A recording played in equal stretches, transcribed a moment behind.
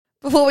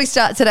Before we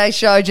start today's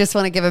show, just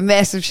want to give a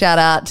massive shout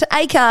out to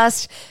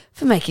Acast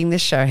for making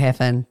this show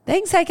happen.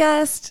 Thanks,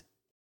 Acast.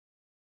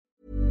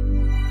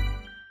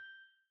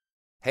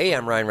 Hey,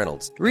 I'm Ryan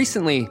Reynolds.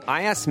 Recently,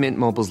 I asked Mint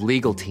Mobile's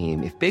legal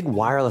team if big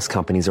wireless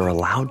companies are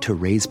allowed to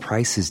raise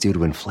prices due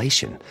to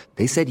inflation.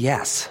 They said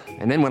yes.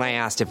 And then when I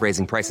asked if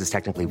raising prices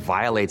technically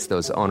violates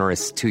those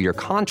onerous two-year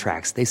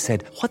contracts, they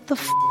said, "What the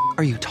f***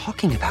 are you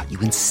talking about, you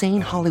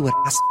insane Hollywood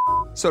ass?"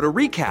 So to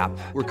recap,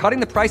 we're cutting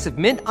the price of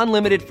Mint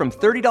Unlimited from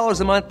 $30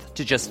 a month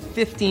to just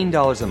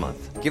 $15 a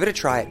month. Give it a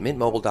try at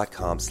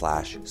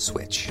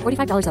mintmobile.com/switch.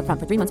 $45 up front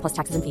for 3 months plus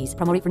taxes and fees.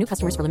 Promo rate for new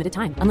customers for limited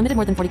time. Unlimited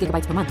more than 40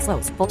 gigabytes per month.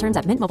 Slows full terms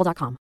at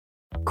mintmobile.com.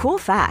 Cool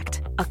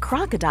fact, a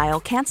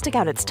crocodile can't stick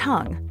out its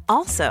tongue.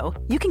 Also,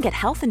 you can get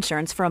health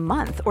insurance for a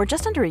month or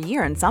just under a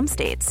year in some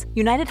states.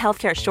 United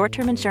Healthcare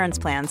short-term insurance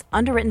plans,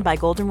 underwritten by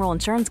Golden Rule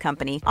Insurance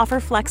Company, offer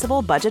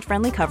flexible,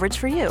 budget-friendly coverage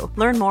for you.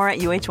 Learn more at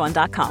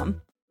uh1.com.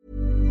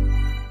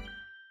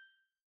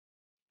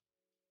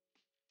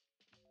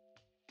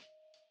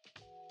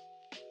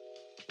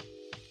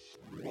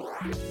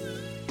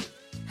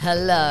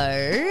 Hello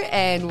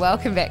and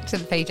welcome back to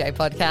the PJ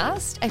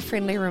Podcast. A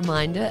friendly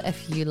reminder,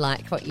 if you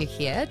like what you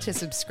hear, to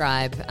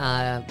subscribe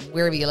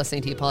wherever you're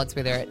listening to your pods,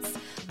 whether it's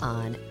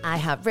on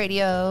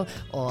iHeartRadio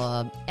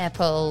or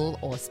Apple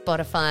or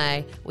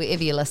Spotify,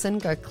 wherever you listen,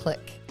 go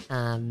click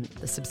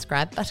the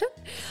subscribe button.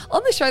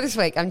 On the show this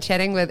week, I'm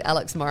chatting with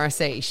Alex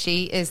Morrissey.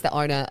 She is the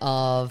owner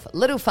of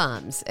Little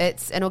Farms.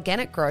 It's an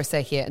organic grocer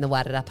here in the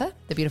Wairarapa,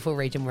 the beautiful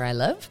region where I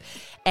live.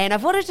 And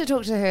I've wanted to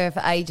talk to her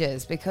for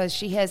ages because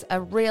she has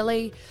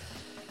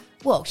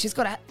she's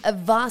got a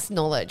vast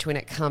knowledge when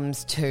it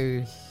comes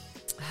to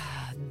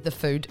the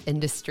food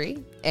industry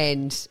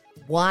and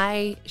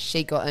why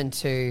she got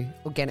into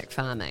organic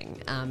farming.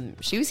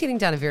 She was heading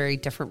down a very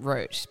different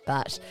route,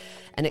 but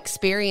an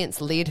experience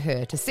led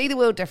her to see the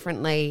world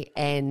differently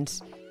and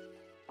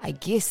I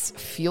guess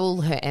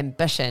fuel her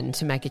ambition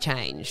to make a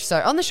change.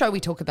 So on the show, we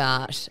talk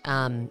about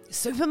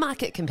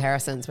supermarket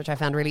comparisons, which I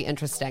found really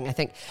interesting. I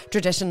think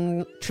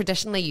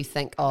traditionally you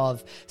think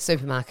of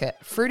supermarket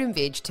fruit and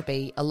veg to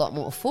be a lot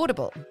more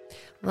affordable.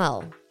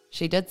 Well,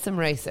 she did some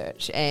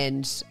research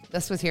and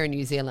this was here in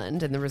New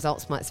Zealand and the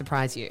results might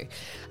surprise you.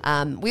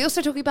 We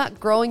also talk about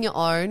growing your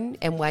own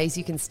and ways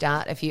you can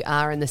start if you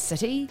are in the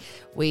city.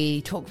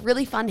 We talk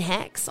really fun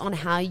hacks on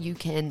how you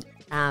can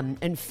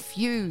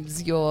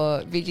infuse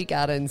your veggie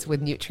gardens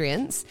with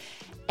nutrients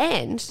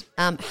and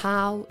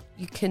how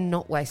you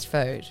cannot waste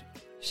food.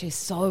 She's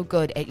so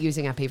good at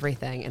using up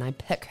everything and I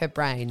pick her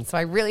brain. So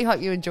I really hope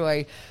you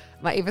enjoy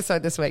my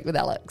episode this week with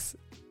Alex.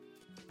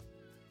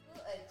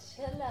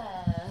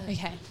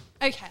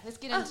 Okay, let's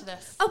get into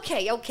this.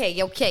 Okay.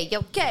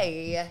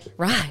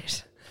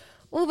 Right.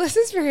 Well, this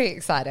is very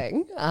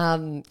exciting.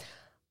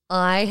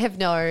 I have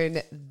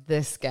known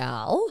this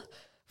gal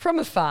from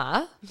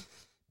afar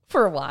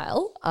for a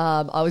while.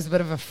 I was a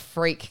bit of a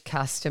freak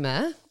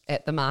customer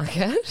at the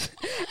market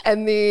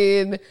and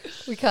then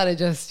we kind of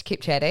just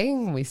kept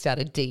chatting. We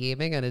started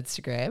DMing on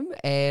Instagram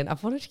and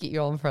I've wanted to get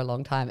you on for a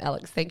long time.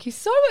 Alex, thank you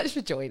so much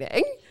for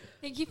joining.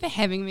 Thank you for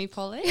having me,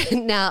 Polly.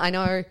 Now, I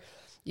know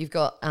you've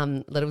got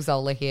little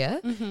Zola here,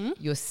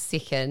 your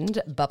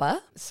second bubba.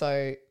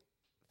 So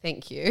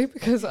thank you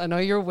because I know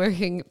you're a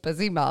working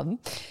busy mum.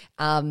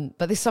 But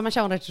there's so much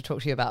I wanted to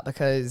talk to you about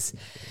because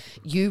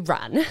you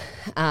run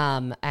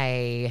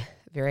a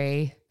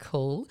very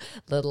cool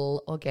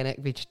little organic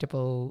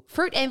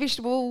fruit and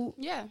vegetable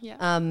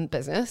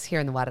business here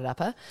in the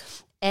Wairarapa.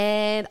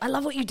 And I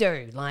love what you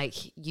do.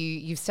 Like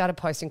you've started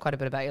posting quite a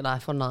bit about your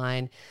life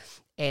online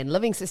and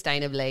living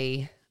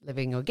sustainably,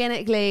 living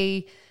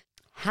organically.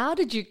 How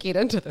did you get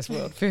into this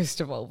world,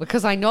 first of all?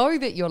 Because I know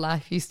that your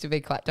life used to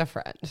be quite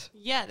different.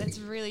 Yeah, that's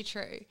really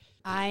true.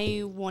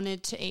 I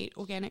wanted to eat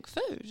organic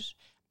food.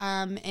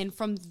 And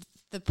from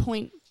the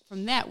point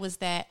from that was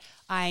that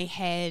I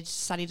had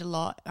studied a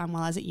lot while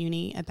I was at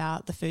uni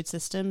about the food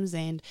systems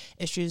and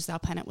issues our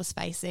planet was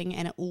facing,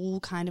 and it all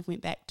kind of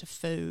went back to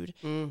food.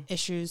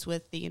 Issues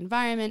with the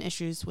environment,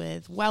 issues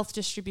with wealth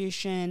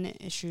distribution,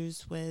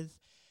 issues with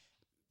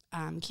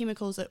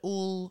chemicals, that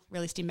all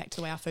really stem back to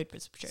the way our food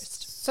was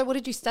produced. So what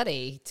did you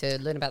study to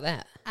learn about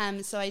that?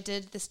 So I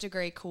did this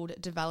degree called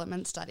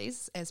Development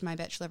Studies as my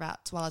Bachelor of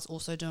Arts while I was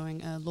also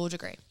doing a law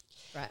degree.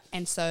 Right.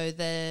 And so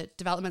the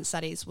Development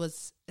Studies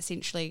was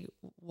essentially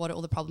what are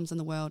all the problems in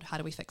the world, how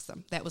do we fix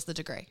them? That was the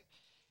degree.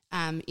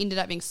 Ended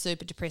up being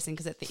super depressing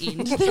because at the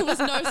end there was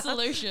no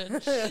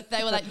solution.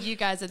 They were like, you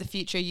guys are the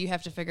future, you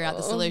have to figure out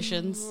the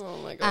solutions.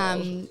 Oh my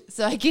God.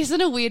 So I guess in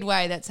a weird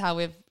way that's how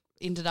we've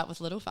ended up with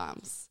Little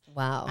Farms.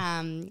 Wow.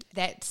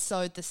 That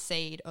sowed the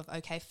seed of,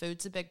 okay,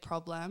 food's a big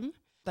problem,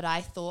 but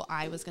I thought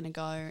I was going to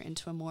go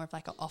into a more of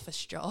like an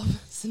office job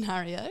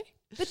scenario.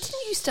 But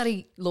didn't you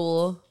study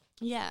law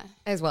Yeah.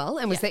 as well?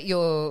 And was that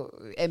your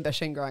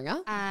ambition growing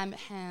up?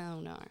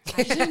 Hell no.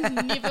 I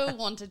never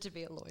wanted to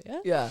be a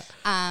lawyer. Yeah.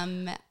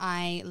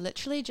 I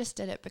literally just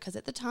did it because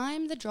at the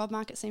time the job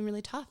market seemed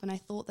really tough, and I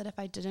thought that if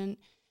I didn't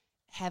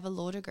have a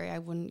law degree, I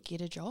wouldn't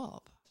get a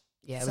job.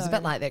 Yeah, it was a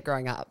bit like that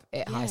growing up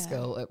at high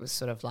school. It was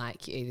sort of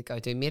like you either go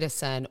do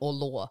medicine or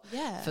law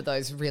for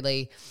those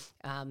really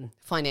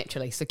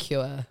financially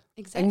secure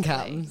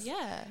incomes.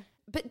 Yeah.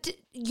 But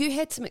you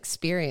had some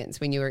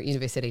experience when you were at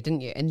university,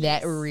 didn't you? And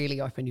that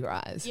really opened your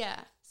eyes. Yeah.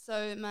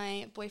 So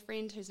my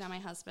boyfriend, who's now my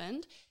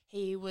husband,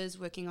 he was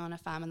working on a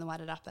farm in the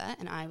Wairarapa,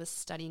 and I was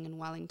studying in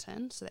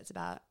Wellington. So that's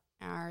about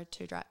hour or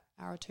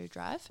two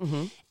drive.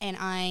 And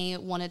I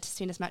wanted to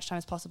spend as much time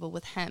as possible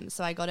with him.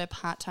 So I got a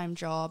part-time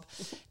job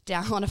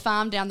down on a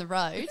farm down the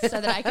road so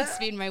that I could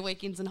spend my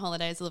weekends and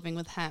holidays living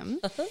with him.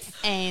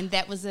 And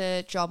that was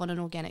a job on an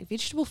organic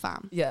vegetable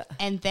farm. Yeah.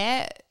 And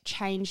that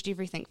changed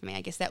everything for me.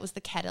 I guess that was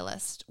the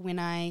catalyst when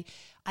I'd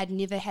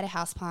never had a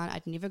houseplant.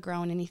 I'd never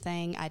grown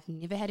anything. I'd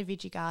never had a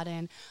veggie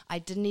garden. I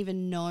didn't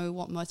even know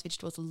what most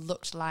vegetables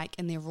looked like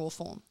in their raw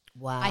form.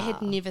 Wow. I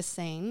had never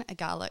seen a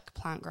garlic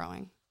plant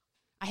growing.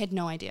 I had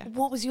no idea.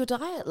 What was your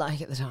diet like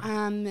at the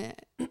time?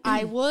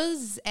 I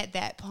was at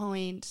that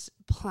point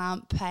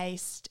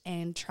plant-based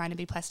and trying to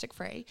be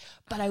plastic-free,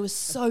 but I was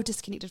so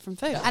disconnected from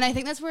food. And I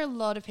think that's where a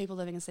lot of people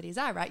living in cities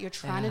are, right? You're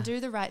trying to do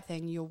the right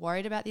thing. You're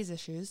worried about these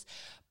issues,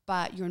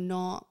 but you're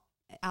not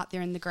out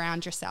there in the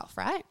ground yourself,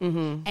 right?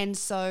 And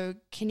so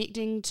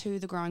connecting to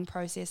the growing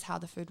process, how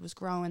the food was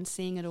grown,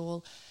 seeing it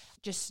all,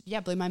 just,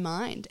 blew my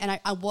mind. And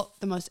I what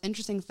the most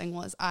interesting thing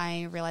was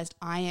I realized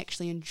I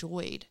actually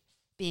enjoyed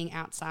being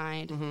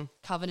outside,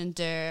 covered in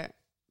dirt,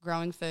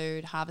 growing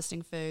food,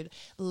 harvesting food,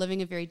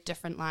 living a very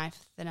different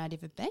life than I'd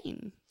ever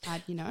been.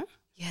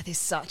 Yeah, there's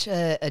such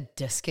a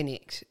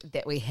disconnect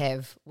that we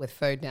have with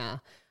food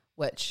now,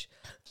 which,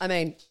 I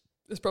mean,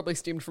 it's probably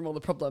stemmed from all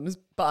the problems,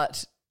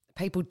 but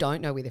people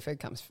don't know where their food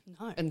comes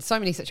from in so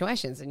many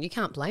situations, and you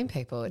can't blame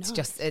people. It's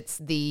it's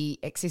the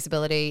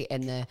accessibility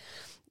and the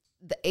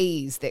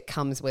ease that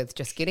comes with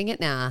just getting it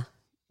now.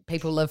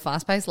 People live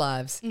fast-paced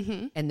lives,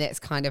 and that's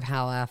kind of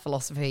how our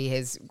philosophy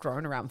has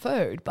grown around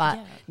food.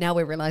 But now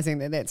we're realising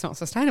that that's not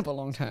sustainable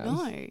long-term.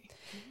 No.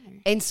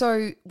 And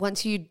so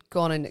once you'd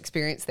gone and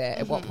experienced that,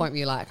 at what point were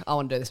you like, I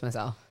want to do this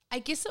myself? I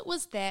guess it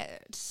was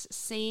that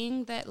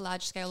seeing that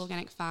large-scale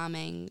organic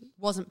farming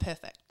wasn't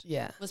perfect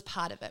was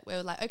part of it. We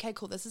were like, okay,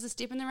 cool, this is a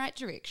step in the right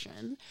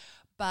direction,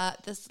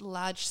 but this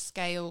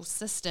large-scale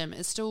system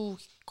is still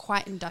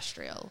quite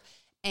industrial.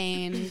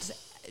 And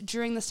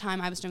during this time,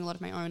 I was doing a lot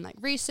of my own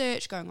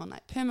research, going on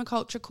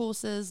permaculture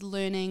courses,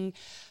 learning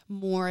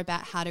more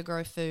about how to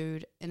grow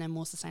food in a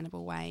more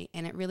sustainable way.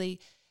 And it really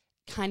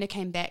kind of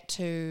came back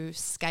to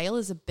scale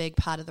is a big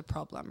part of the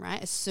problem,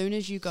 right? As soon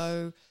as you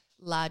go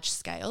large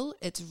scale,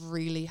 it's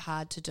really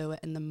hard to do it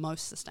in the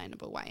most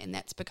sustainable way. And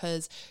that's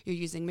because you're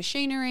using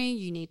machinery,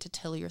 you need to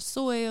till your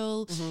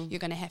soil, you're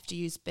going to have to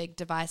use big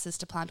devices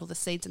to plant all the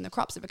seeds and the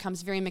crops. It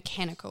becomes very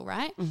mechanical,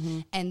 right?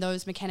 And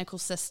those mechanical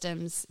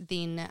systems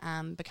then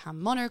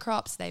become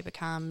monocrops. They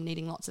become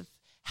needing lots of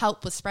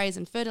help with sprays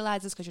and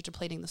fertilizers because you're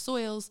depleting the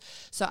soils.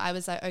 So I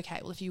was like, okay,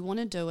 well, if you want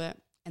to do it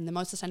in the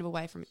most sustainable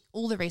way, from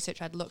all the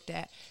research I'd looked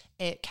at,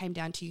 it came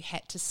down to you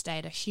had to stay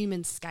at a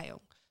human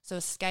scale. So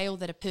a scale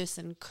that a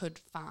person could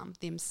farm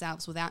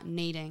themselves without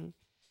needing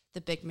the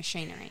big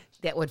machinery.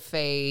 That would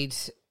feed,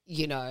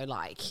 your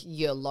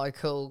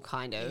local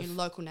kind of... Your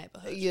local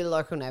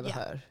neighbourhood.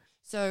 Yeah.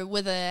 So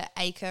with an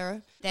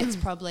acre, that's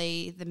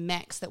probably the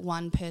max that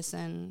one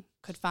person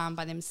could farm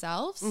by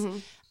themselves.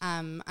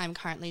 I'm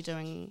currently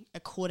doing a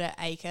 1/4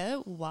 acre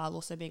while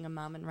also being a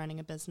mum and running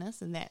a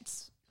business, and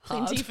that's...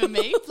 Plenty for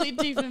me.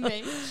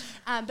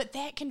 But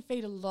that can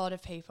feed a lot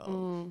of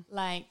people.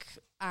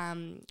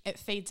 It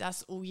feeds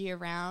us all year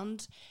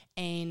round,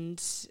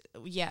 and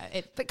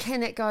But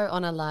can it go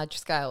on a large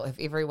scale if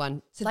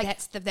everyone? So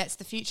that's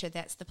the future.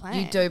 That's the plan.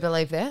 You do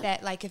believe that?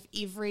 That if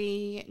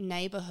every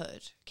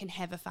neighbourhood can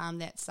have a farm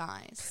that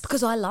size.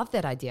 Because I love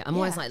that idea. I'm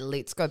always like,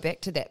 let's go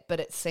back to that. But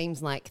it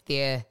seems like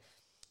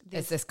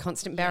there's this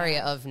constant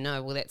barrier of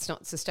no. Well, that's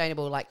not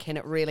sustainable. Can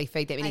it really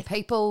feed that many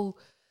people?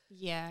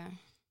 Yeah.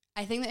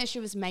 I think the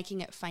issue is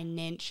making it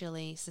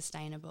financially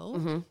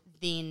sustainable,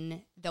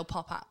 then they'll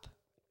pop up,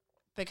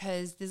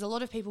 because there's a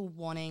lot of people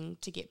wanting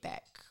to get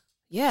back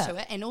to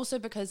it. And also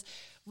because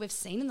we've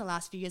seen in the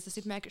last few years the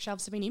supermarket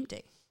shelves have been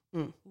empty.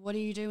 What do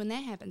you do when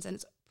that happens? And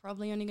it's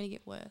probably only going to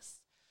get worse.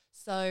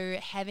 So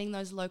having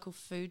those local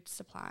food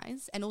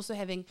supplies, and also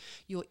having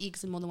your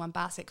eggs in more than one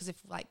basket, because if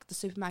the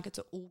supermarkets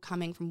are all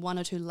coming from one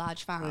or two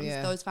large farms,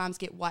 those farms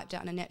get wiped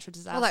out in a natural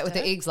disaster. Well, with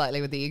the eggs lately,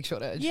 with the egg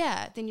shortage.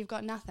 Yeah, then you've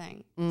got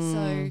nothing.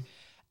 So,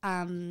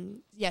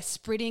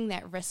 spreading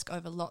that risk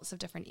over lots of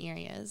different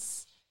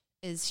areas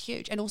is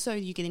huge. And also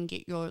you can then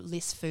get your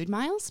less food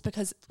miles,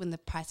 because when the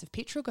price of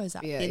petrol goes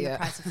up, the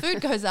price of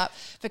food goes up,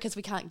 because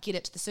we can't get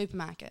it to the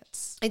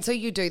supermarkets. And so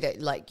you do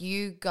that,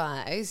 you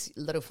guys,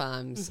 Little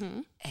Farms,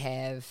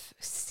 have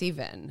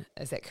 7,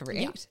 is that correct?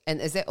 Yeah. And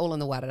is that all in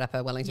the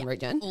Wairarapa, Wellington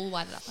region? All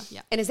Wairarapa,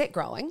 yeah. And is that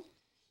growing?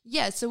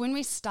 Yeah, so when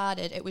we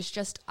started, it was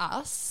just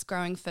us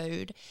growing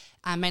food,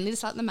 mainly to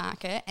start the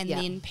market, and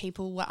Yeah. then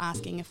people were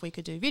asking if we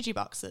could do veggie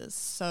boxes.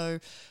 So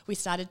we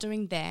started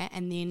doing that,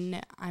 and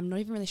then I'm not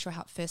even really sure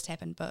how it first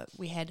happened, but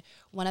we had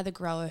one other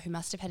grower who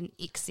must have had an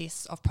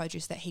excess of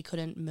produce that he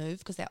couldn't move,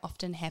 because that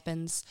often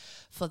happens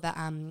for the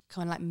kind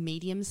of like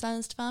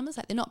medium-sized farmers.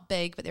 Like they're not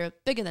big, but they're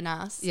bigger than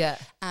us. Yeah.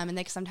 And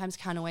they sometimes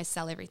can't always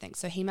sell everything.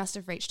 So he must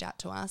have reached out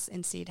to us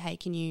and said, hey,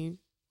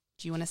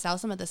 do you want to sell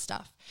some of this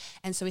stuff?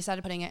 And so we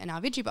started putting it in our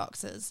veggie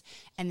boxes,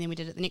 and then we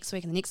did it the next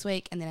week and the next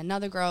week, and then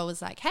another grower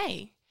was like,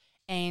 hey.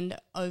 And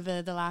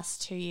over the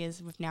last 2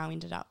 years, we've now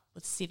ended up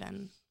with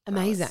 7.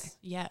 Amazing. growers.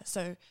 Yeah.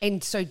 So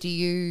And so do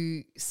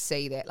you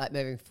see that like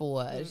moving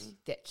forward,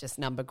 that just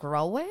number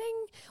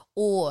growing,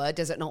 or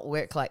does it not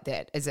work like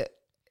that?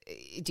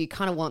 Do you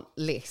kind of want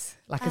less?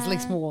 Like is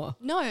less more?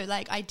 no,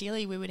 like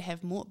ideally we would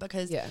have more,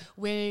 because Yeah.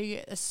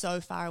 we're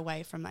so far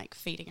away from like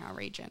feeding our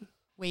region.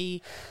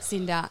 We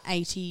send out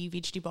 80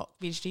 80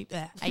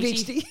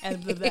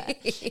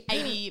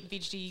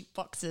 veggie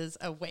boxes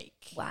a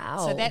week.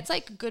 Wow. So that's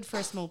like good for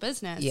a small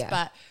business, Yeah.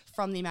 but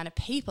from the amount of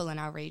people in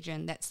our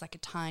region, that's like a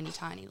tiny,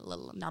 tiny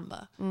little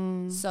number.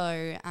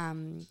 So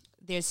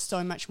there's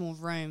so much more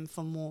room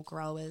for more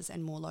growers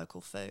and more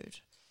local food.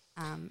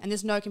 And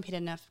there's no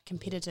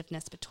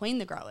competitiveness between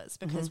the growers,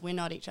 because we're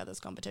not each other's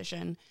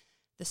competition.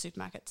 The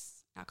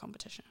supermarket's our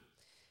competition.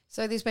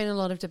 So there's been a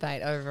lot of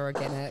debate over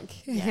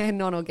organic and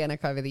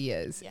non-organic over the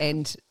years. Yeah.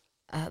 And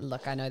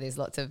look, I know there's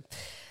lots of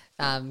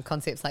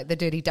concepts like the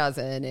dirty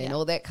dozen and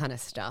all that kind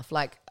of stuff.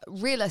 Like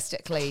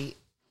realistically,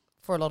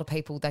 for a lot of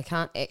people, they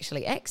can't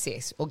actually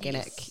access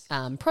organic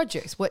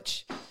produce,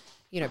 which,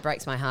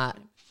 breaks my heart.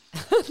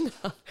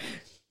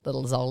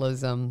 Little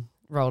Zola's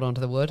rolled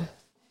onto the wood.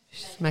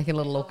 She's making a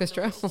little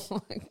orchestra.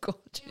 Oh my God,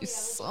 she's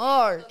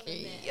so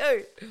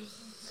cute.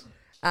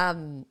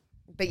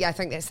 But yeah, I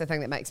think that's the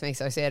thing that makes me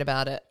so sad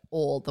about it.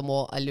 All the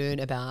more I learn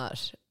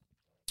about,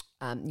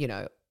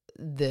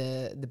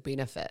 the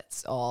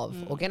benefits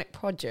of organic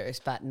produce,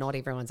 but not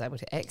everyone's able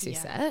to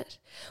access it.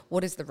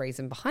 What is the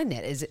reason behind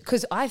that? Is it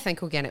because I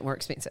think organic more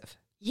expensive?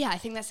 Yeah, I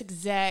think that's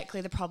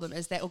exactly the problem,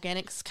 is that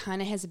organics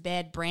kind of has a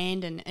bad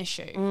brand and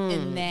issue,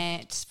 in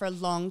that for a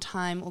long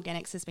time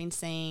organics has been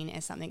seen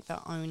as something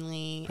that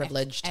only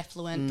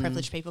affluent,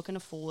 privileged people can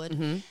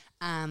afford,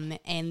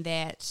 and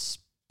that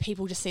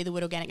people just see the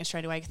word organic and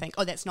straight away think,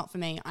 oh, that's not for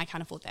me, I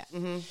can't afford that.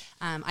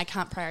 I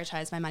can't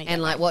prioritize my money.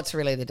 And like, what's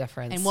really the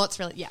difference? And what's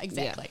really,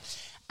 exactly.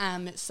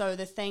 So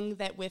the thing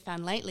that we've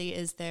found lately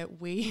is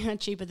that we are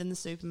cheaper than the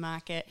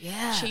supermarket,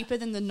 cheaper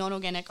than the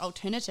non-organic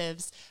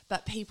alternatives,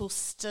 but people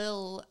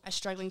still are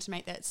struggling to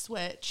make that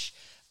switch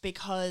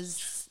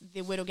because the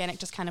word organic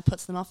just kind of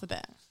puts them off a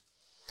bit.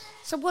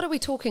 So what are we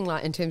talking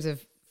like in terms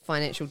of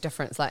financial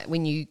difference? Like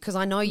when because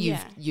I know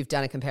you've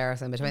done a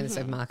comparison between the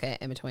supermarket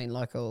and between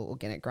local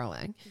organic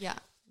growing. Yeah.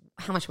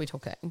 How much are we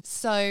talking?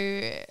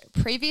 So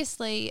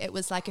previously it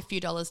was like a few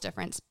dollars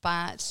difference,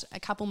 but a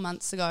couple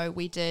months ago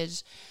we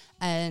did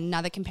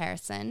another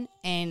comparison,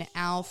 and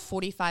our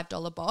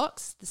 $45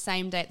 box the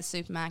same day at the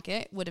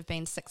supermarket would have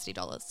been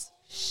 $60.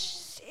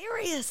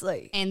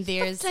 Seriously? And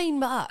there's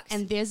 $15.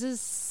 And theirs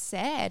is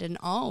sad and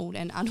old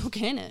and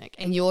unorganic.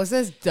 And yours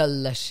is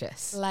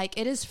delicious. Like,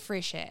 it is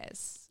fresh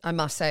as. I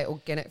must say,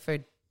 organic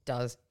food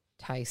does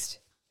taste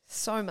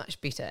so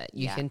much better.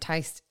 You can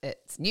taste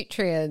its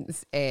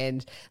nutrients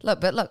and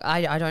look,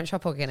 I don't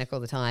shop organic all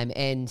the time,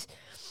 and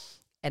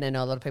I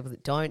know a lot of people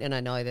that don't, and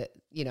I know that,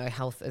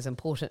 health is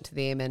important to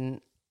them,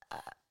 and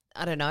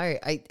I don't know.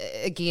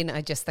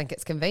 I just think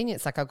it's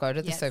convenience. Like I'll go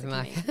to the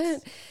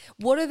supermarket.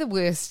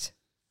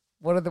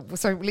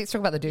 So let's talk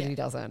about the dirty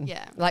dozen.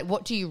 Yeah. Like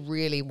what do you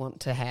really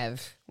want to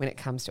have when it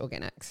comes to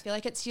organics? I feel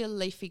like it's your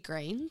leafy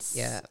greens.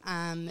 Yeah.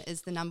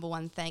 Is the number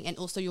one thing. And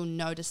also you'll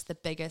notice the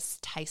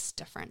biggest taste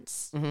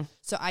difference. Mm-hmm.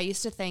 So I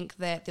used to think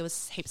that there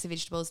was heaps of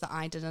vegetables that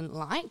I didn't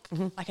like.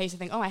 Like I used to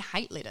think, I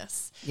hate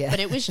lettuce. Yeah.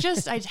 But it was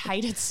just, I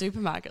hated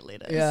supermarket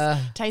lettuce. Yeah.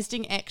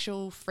 Tasting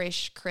actual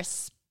fresh,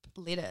 crisp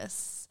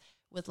lettuce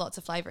with lots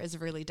of flavour is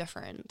really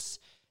different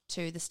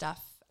to the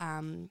stuff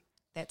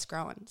that's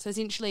grown. So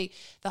essentially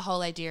the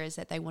whole idea is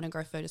that they want to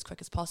grow food as quick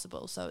as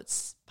possible. So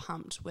it's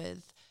pumped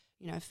with,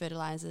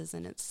 fertilizers,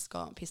 and it's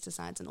got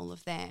pesticides and all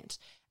of that.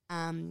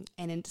 And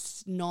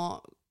it's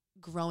not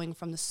growing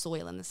from the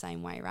soil in the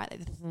same way, right?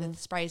 The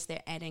sprays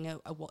they're adding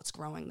are what's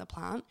growing the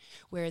plant,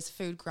 whereas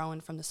food grown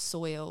from the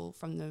soil,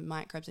 from the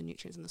microbes and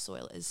nutrients in the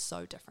soil is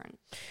so different.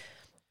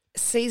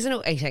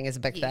 Seasonal eating is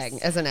a big thing,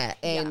 isn't it?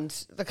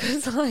 And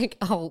because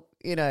I'll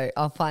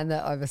find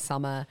that over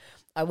summer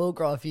I will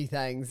grow a few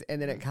things, and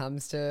then it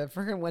comes to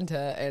freaking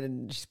winter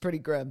and she's pretty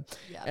grim.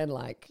 Yeah. And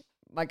like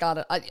my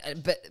garden,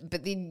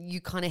 but then you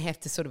kind of have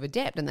to sort of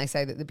adapt, and they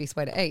say that the best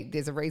way to eat,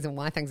 there's a reason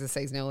why things are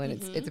seasonal, and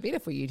it's better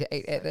for you to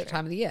eat at that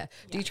time of the year.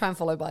 Do you try and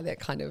follow by that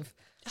kind of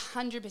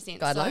 100%.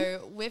 guideline?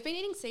 So we've been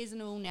eating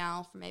seasonal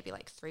now for maybe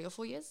like 3 or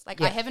 4 years. Like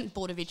I haven't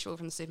bought a vegetable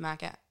from the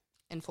supermarket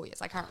in 4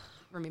 years. I can't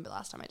remember the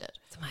last time I did.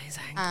 It's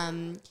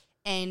amazing.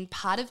 And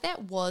part of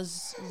that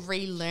was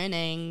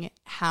relearning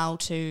how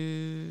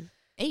to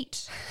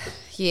eat.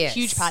 Yes.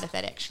 Huge part of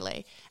that,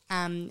 actually.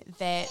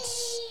 That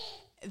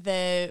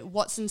the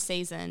what's in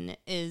season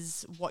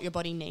is what your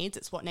body needs.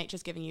 It's what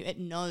nature's giving you. It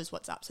knows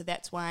what's up. So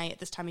that's why at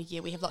this time of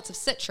year we have lots of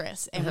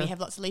citrus and we have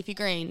lots of leafy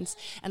greens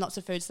and lots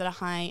of foods that are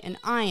high in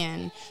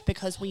iron,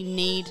 because we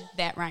need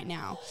that right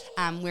now.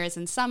 Whereas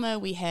in summer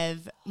we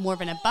have more of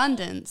an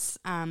abundance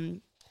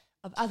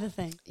of other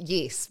things.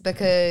 Yes,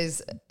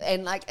 because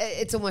and like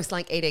it's almost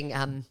like eating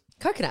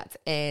coconuts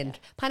and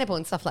pineapple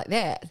and stuff like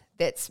that.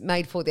 That's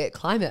made for that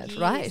climate,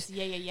 right?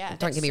 Yeah. Don't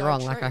That's get me so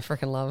wrong, true. like I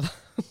freaking love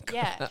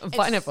it's-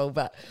 pineapple,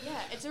 but Yeah,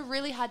 it's a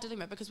really hard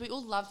dilemma because we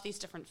all love these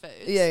different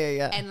foods.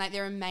 Yeah. And like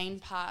they're a main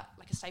part,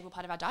 like a staple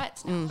part of our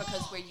diets now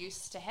because we're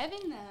used to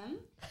having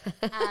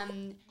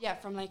them.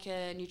 From like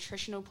a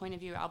nutritional point of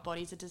view, our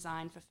bodies are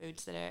designed for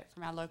foods that are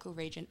from our local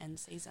region in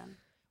season,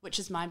 which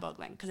is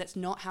mind-boggling because that's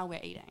not how we're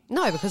eating.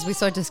 No, because we're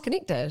so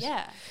disconnected.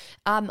 Yeah.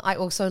 I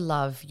also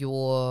love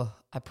your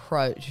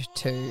approach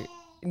to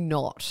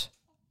not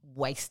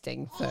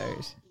wasting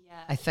food. Yeah.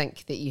 I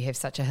think that you have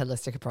such a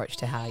holistic approach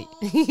to how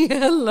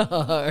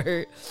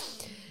hello.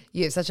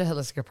 You have such a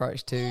holistic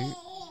approach to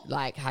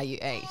like how you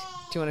eat.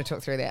 Do you want to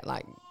talk through that?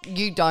 Like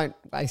you don't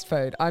waste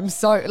food. I'm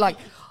so like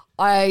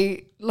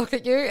I look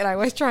at you and I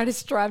always try to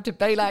strive to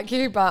be like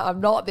you, but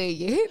I'm not there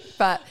yet.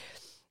 But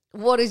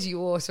what is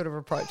your sort of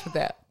approach with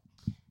that?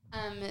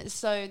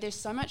 So there's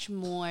so much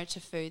more to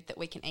food that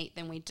we can eat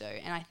than we do,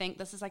 and I think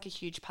this is like a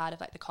huge part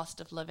of like the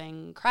cost of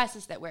living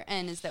crisis that we're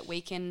in, is that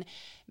we can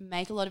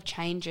make a lot of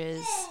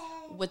changes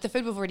with the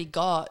food we've already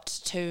got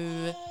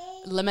to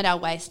limit our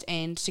waste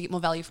and to get more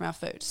value from our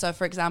food. So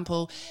for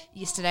example,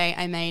 yesterday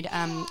I made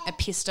a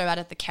pesto out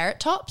of the carrot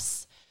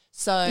tops.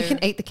 So You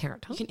can eat the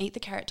carrot top. You can eat the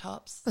carrot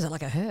tops. Was it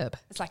like a herb?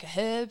 It's like a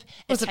herb.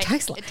 What does it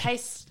taste like? It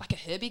tastes like a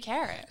herby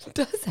carrot.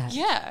 Does that?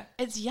 Yeah,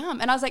 it's yum.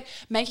 And I was like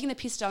making the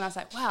pesto and I was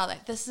like, wow,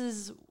 like this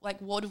is like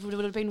what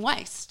would have been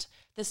waste.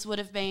 This would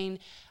have been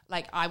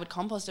like, I would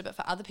compost it, but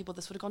for other people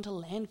this would have gone to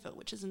landfill,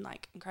 which isn't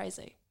like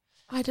crazy.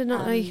 I did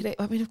not know you could eat.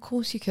 I mean, of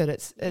course you could.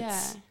 It's.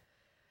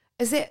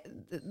 Is that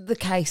the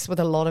case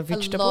with a lot of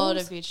vegetables? A lot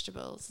of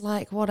vegetables.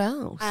 Like what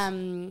else?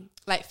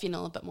 Like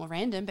fennel, a bit more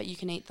random, but you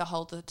can eat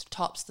the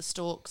tops, the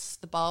stalks,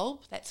 the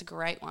bulb. That's a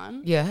great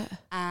one. Yeah.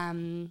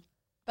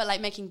 But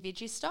like making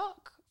veggie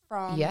stock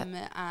from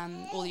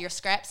all your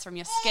scraps, from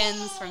your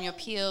skins, from your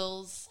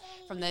peels,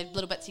 from the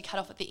little bits you cut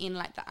off at the end,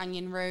 like the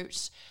onion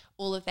root.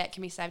 All of that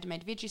can be saved and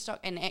made veggie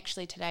stock. And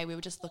actually today we were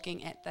just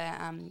looking at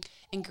the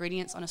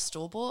ingredients on a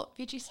store-bought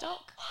veggie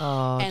stock.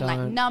 Like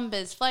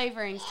numbers,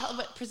 flavourings,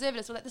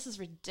 preservatives. We're like, this is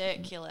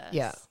ridiculous.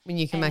 Yeah. I mean,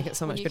 you can make it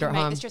so much better at You can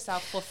home. make this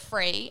yourself for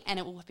free and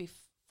it will be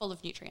full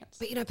of nutrients.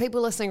 But, you know,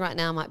 people listening right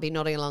now might be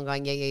nodding along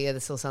going, yeah,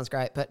 this all sounds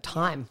great. But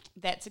time.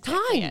 That's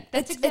exactly Time. it.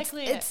 That's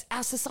exactly it. It's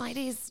our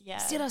society's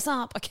set us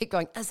up. I keep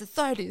going, our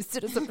society's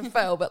set us up to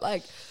fail. But,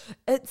 like,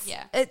 it's,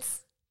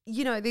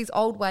 you know, these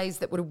old ways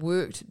that would have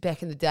worked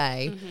back in the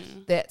day,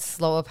 that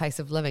slower pace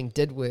of living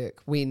did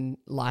work when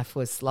life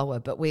was slower.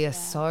 But we are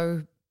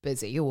so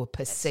busy or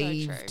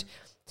perceived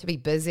to be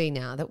busy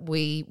now that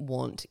we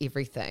want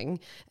everything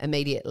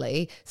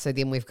immediately. So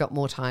then we've got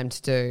more time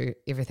to do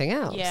everything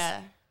else.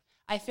 Yeah.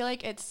 I feel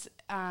like it's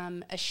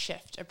a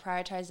shift, a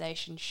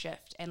prioritization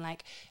shift. And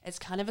like it's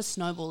kind of a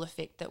snowball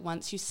effect that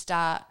once you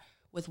start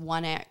with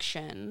one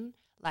action,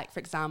 like for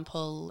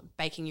example,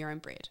 baking your own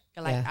bread.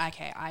 You're like,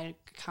 okay, I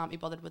can't be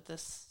bothered with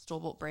this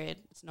store-bought bread.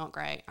 It's not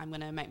great. I'm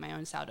going to make my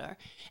own sourdough.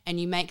 And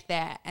you make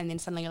that and then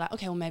suddenly you're like,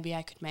 okay, well maybe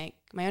I could make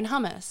my own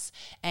hummus.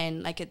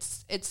 And like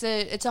it's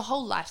a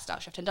whole lifestyle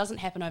shift. It doesn't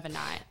happen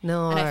overnight.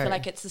 No. And I feel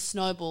like it's a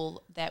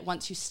snowball that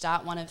once you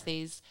start one of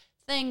these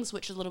things,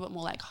 which is a little bit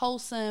more like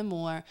wholesome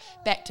or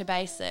back to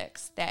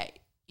basics, that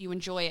you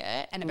enjoy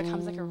it and it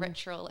becomes like a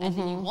ritual and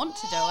then you want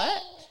to do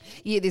it.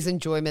 Yeah, there's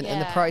enjoyment in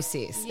the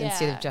process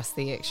instead Yeah. of just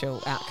the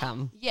actual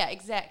outcome. Yeah,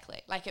 exactly.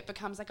 Like it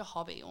becomes like a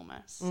hobby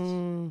almost.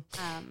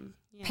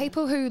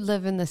 People who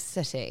live in the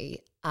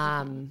city,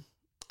 I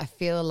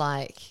feel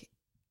like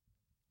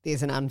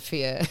there's an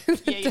unfair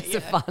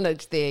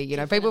disadvantage there. You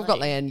know, people have got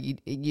land,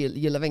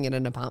 you're living in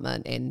an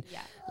apartment and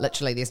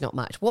literally there's not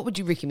much. What would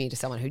you recommend to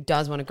someone who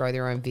does want to grow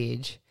their own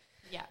veg,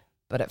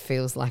 but it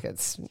feels like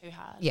it's too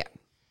hard? Yeah.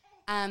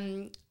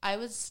 I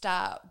would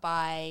start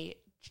by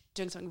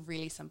doing something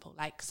really simple,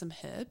 like some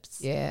herbs.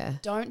 Yeah.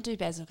 Don't do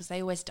basil because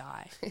they always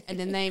die and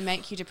then they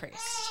make you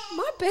depressed.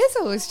 My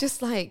basil is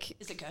just like...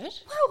 Is it good? Well,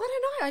 I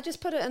don't know. I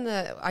just put it in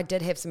I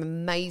did have some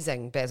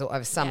amazing basil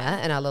over summer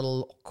in our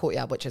little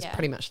courtyard, which is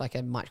pretty much like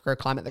a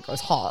microclimate that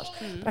goes hot.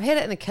 But I've had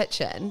it in the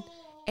kitchen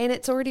and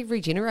it's already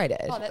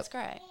regenerated. Oh, that's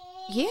great.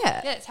 Yeah.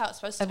 Yeah, that's how it's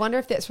supposed to I wonder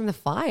if that's from the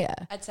fire.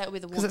 I'd say it would be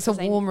the warmth. Because it's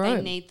a warm room.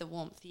 They need the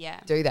warmth, yeah.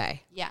 Do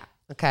they? Yeah.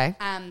 Okay.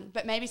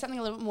 But maybe something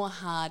a little bit more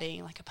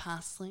hardy, like a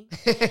parsley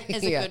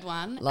is a good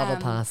one. Love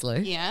a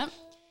parsley. Yeah.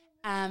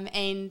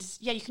 And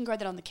yeah, you can grow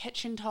that on the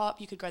kitchen top.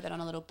 You could grow that on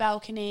a little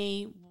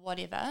balcony,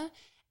 whatever.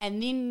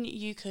 And then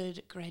you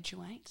could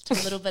graduate to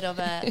a little bit of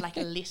a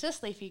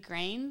lettuce, leafy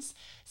greens,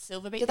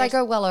 silver beet. Do they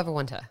go well over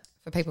winter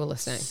for people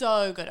listening?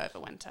 So good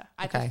over winter.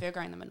 I prefer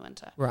growing them in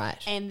winter. Right.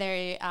 And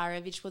they are a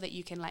vegetable that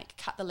you can like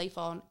cut the leaf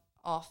on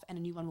off and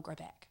a new one will grow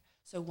back.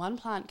 So one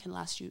plant can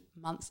last you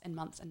months and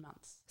months and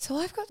months. So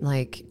I've got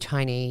like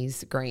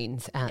Chinese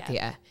greens out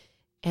there,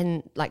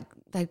 and like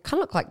they kind of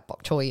look like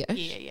bok choy,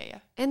 Yeah.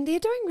 and they're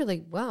doing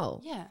really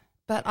well. Yeah.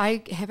 But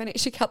I haven't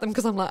actually cut them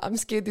because I'm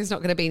scared there's not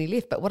going to be any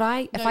left. But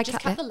if I just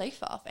cut the leaf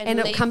off and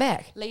it'll come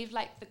back, leave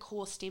like the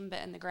core stem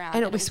bit in the ground,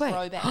 and it'll be sweet.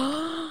 Grow back.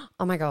 Oh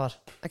my god!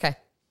 Okay.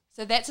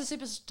 So that's a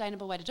super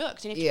sustainable way to do it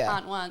because you need to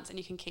plant once and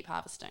you can keep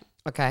harvesting.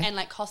 Okay. And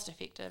like cost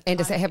effective. And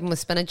does that happen with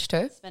spinach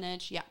too?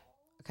 Spinach, yeah.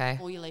 Okay.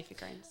 All your leafy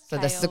greens. So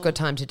this is a good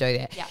time to do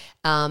that. Yeah.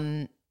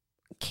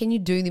 Can you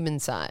do them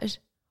inside,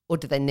 or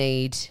do they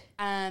need?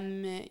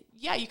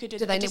 Yeah, you could do.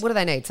 What do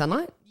they need?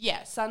 Sunlight?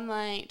 Yeah,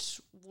 sunlight,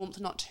 warmth,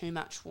 not too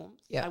much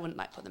warmth. Yeah. I wouldn't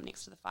like put them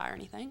next to the fire or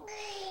anything.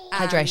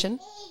 Hydration.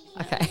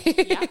 Okay.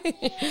 Yeah,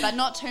 but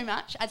not too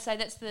much. I'd say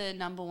that's the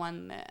number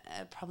one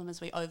problem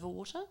is we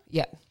overwater.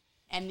 Yeah.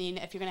 And then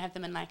if you're going to have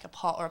them in like a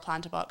pot or a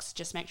planter box,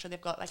 just make sure they've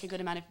got like a good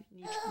amount of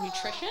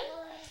nutrition.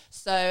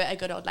 So a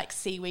good old like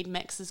seaweed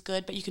mix is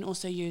good, but you can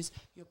also use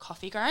your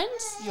coffee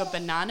grinds, your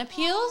banana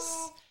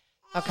peels.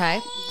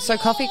 Okay. So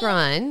coffee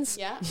grinds.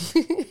 Yeah.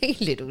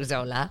 Little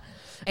Zola.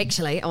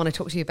 Actually, I want to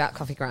talk to you about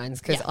coffee grinds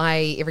because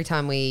every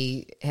time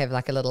we have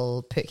like a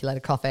little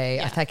percolated coffee,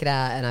 I take it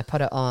out and I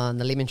put it on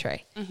the lemon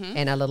tree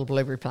and our little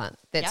blueberry plant.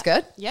 That's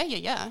good?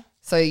 Yeah.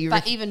 So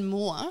But even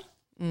more,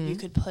 you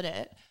could put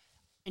it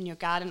in your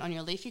garden on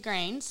your leafy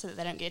greens so that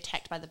they don't get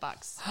attacked by the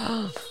bugs.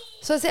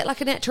 So is that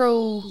like a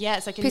natural Yeah,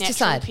 it's like a pesticide?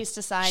 natural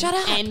pesticide Shut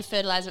up. and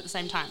fertilizer at the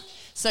same time.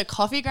 So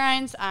coffee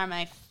grinds are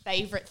my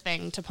favourite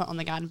thing to put on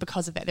the garden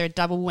because of that. They're a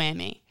double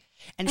whammy.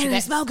 And they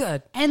smell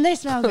good. And they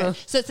smell good.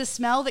 So it's a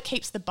smell that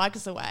keeps the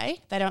bugs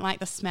away. They don't like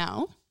the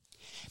smell.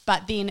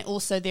 But then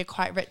also they're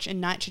quite rich in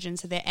nitrogen,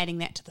 so they're adding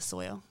that to the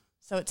soil.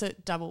 So it's a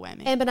double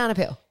whammy. And banana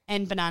peel.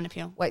 And banana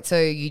peel. Wait, so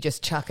you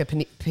just chuck a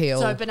peel?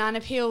 So banana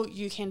peel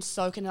you can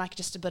soak in like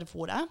just a bit of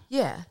water.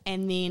 Yeah.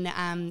 And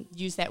then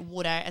use that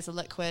water as a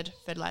liquid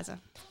fertilizer.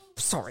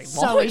 Sorry,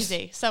 what?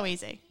 So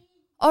easy.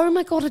 Oh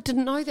my God, I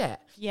didn't know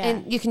that. Yeah.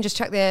 And you can just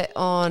chuck that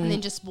on. And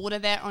then just water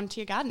that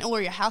onto your garden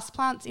or your house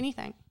plants,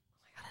 anything.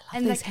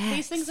 And these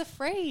these things are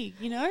free,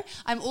 you know?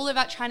 I'm all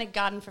about trying to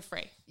garden for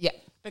free. Yeah.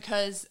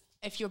 Because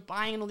if you're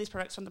buying all these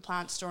products from the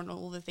plant store and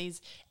all of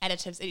these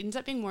additives, it ends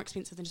up being more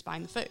expensive than just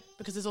buying the food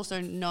because there's also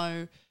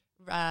no,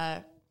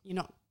 you're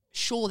not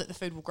sure that the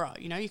food will grow,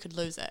 you know? You could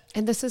lose it.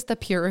 And this is the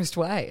purest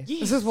way.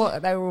 Yes. This is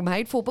what they were all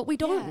made for, but we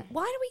don't.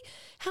 Yeah.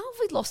 How have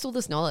we lost all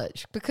this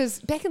knowledge?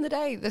 Because back in the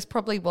day, this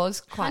probably was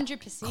quite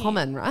 100%.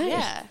 common, right?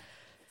 Yeah.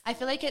 I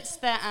feel like it's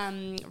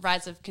the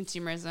rise of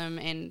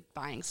consumerism and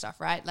buying stuff,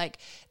 right? Like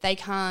they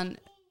can't,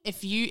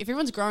 if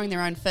everyone's growing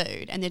their own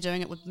food and they're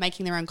doing it with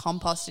making their own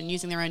compost and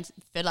using their own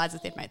fertilizers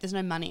they've made, there's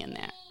no money in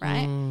that,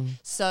 right?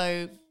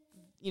 So,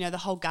 you know, the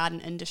whole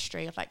garden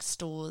industry of like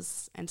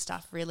stores and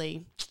stuff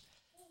really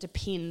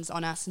depends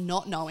on us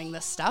not knowing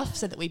this stuff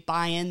so that we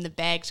buy in the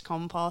bagged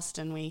compost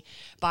and we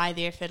buy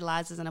their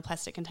fertilizers in a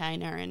plastic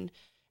container and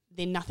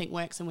then nothing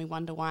works and we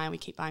wonder why and we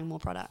keep buying more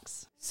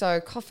products.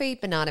 So coffee,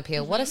 banana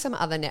peel. What are some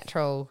other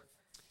natural?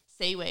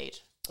 Seaweed.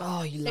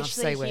 Oh, you love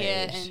Especially seaweed.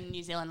 here in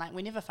New Zealand, like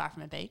we're never far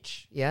from a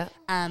beach. Yeah.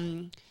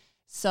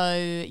 So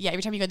yeah,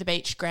 every time you go to the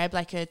beach, grab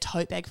like a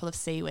tote bag full of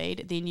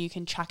seaweed, then you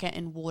can chuck it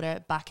in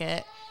water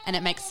bucket and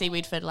it makes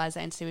seaweed fertilizer,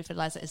 and seaweed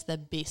fertilizer is the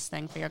best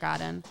thing for your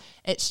garden.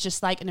 It's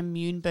just like an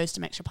immune boost. It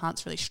makes your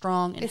plants really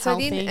strong and So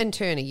healthy. then in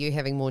turn, are you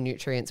having more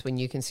nutrients when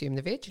you consume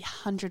the veg?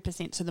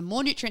 100%. So the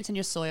more nutrients in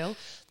your soil,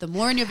 the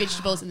more in your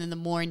vegetables, and then the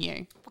more in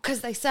you.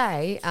 Because they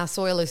say our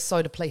soil is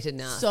so depleted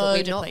now. So that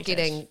we're depleted. not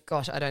getting,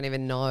 gosh, I don't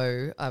even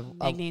know.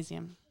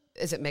 Magnesium.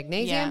 Is it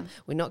magnesium? Yeah.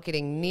 We're not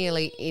getting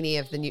nearly any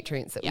of the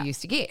nutrients that we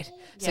used to get.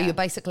 So Yeah. you're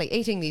basically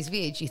eating these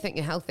veg, you think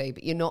you're healthy,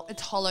 but you're not.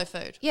 It's hollow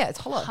food. Yeah, it's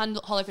hollow.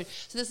 Hollow food.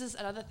 So this is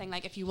another thing.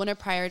 Like if you want to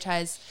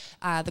prioritize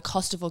the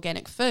cost of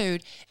organic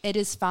food, it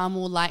is far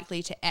more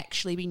likely to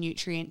actually be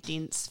nutrient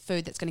dense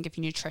food that's going to give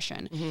you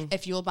nutrition.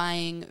 If you're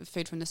buying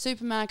food from the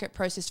supermarket,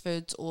 processed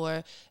foods,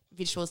 or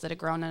vegetables that are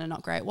grown in a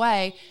not great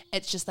way,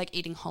 it's just like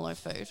eating hollow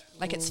food.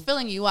 Like it's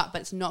filling you up,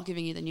 but it's not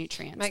giving you the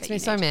nutrients. Makes that me you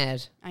so need.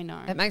 mad. I know.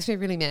 It makes me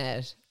really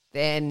mad.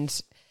 And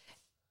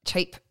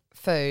cheap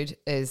food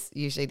is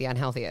usually the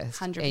unhealthiest.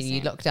 100%. And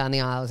you look down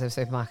the aisles of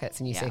supermarkets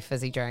and you see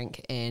fizzy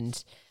drink,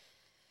 and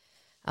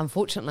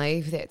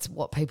unfortunately that's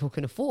what people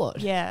can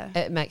afford. Yeah.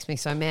 It makes me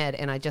so mad,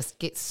 and I just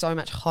get so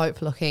much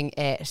hope looking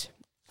at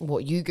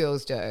what you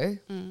girls do.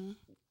 And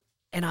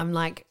I'm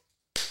like,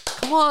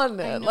 come on,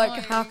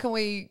 like how can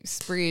we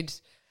spread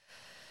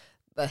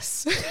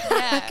this?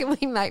 How can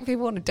we make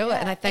people want to do it?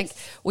 And I think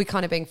we're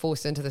kind of being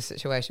forced into this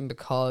situation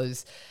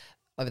because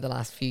over the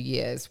last few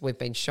years, we've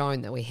been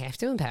shown that we have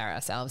to empower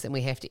ourselves and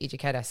we have to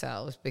educate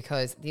ourselves,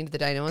 because at the end of the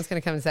day, no one's going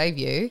to come and save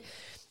you.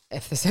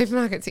 If the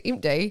supermarkets are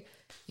empty,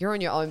 you're on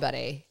your own,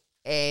 buddy,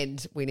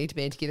 and we need to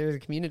band together as a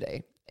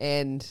community.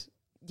 And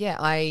yeah,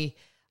 I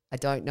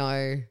don't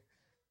know.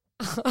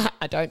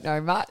 I don't know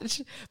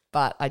much,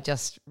 but I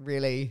just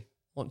really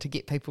want to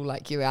get people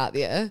like you out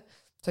there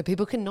So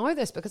people can know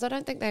this, because I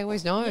don't think they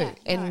always know. Yeah,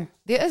 and no.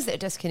 there is that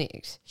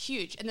disconnect.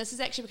 Huge. And this has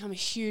actually become a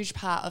huge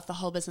part of the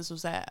whole business,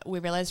 was that we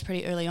realized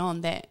pretty early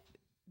on that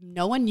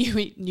no one knew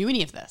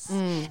any of this.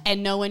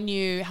 And no one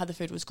knew how the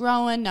food was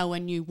growing. No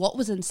one knew what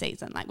was in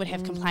season. Like, we'd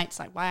have complaints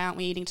like, why aren't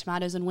we eating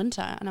tomatoes in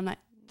winter? And I'm like,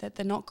 that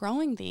they're not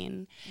growing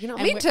then. You're not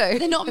And meant to.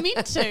 They're not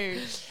meant to.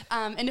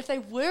 And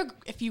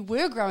if you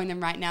were growing them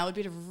right now, it would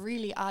be a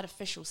really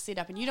artificial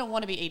setup, and you don't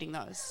want to be eating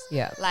those.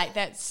 Yeah. Like,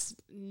 that's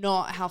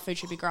not how food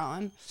should be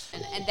grown.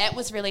 And that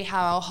was really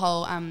how our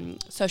whole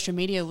social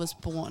media was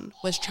born,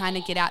 was trying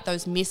to get out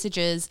those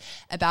messages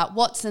about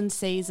what's in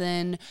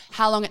season,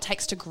 how long it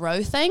takes to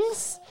grow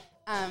things.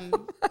 I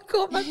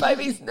caught my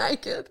baby's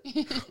naked.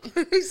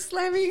 He's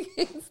slamming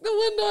against the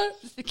window.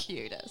 It's the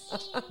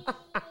cutest.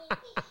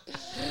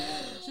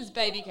 This is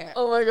baby carrot.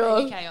 Oh my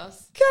God. Baby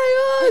chaos.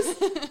 Chaos.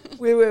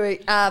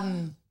 Wait.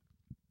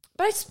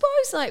 But I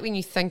suppose, like, when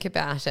you think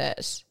about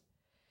it,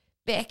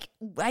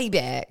 way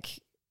back,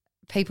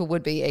 people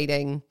would be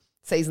eating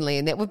seasonally,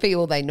 and that would be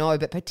all they know.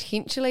 But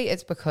potentially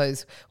it's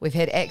because we've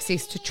had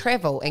access to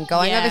travel and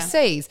going Yeah.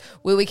 overseas,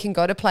 where we can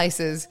go to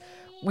places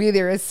where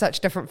there is such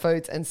different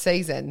foods in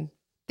season,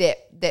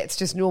 that's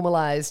just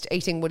normalised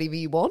eating whatever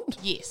you want.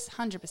 Yes,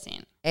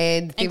 100%.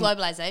 And then-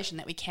 globalization,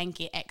 that we can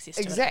get access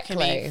to Exactly. it.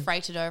 It can be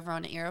freighted over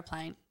on an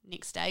aeroplane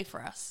next day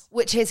for us.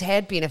 which has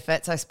had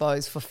benefits, I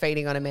suppose, for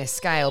feeding on a mass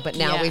scale, but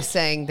now Yeah. we're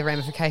seeing the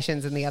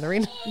ramifications in the other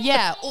end.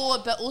 Yeah,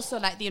 but also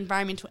like the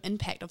environmental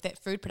impact of that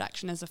food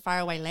production as a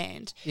faraway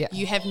land. Yeah.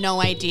 You have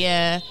no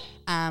idea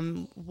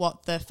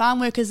what the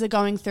farm workers are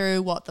going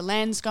through, what the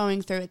land's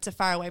going through. It's a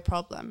faraway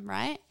problem,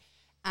 right?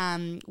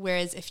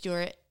 Whereas if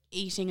you're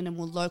eating in a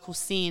more local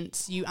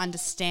sense, you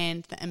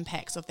understand the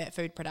impacts of that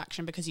food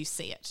production because you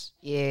see it.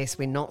 Yes,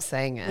 we're not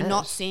seeing it. We're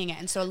not seeing it.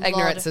 And so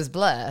Ignorance is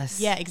bliss.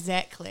 Yeah,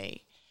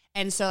 exactly.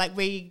 And so like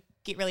we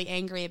get really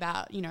angry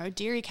about,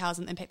 dairy cows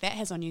and the impact that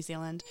has on New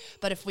Zealand.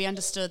 But if we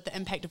understood the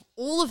impact of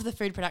all of the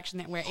food production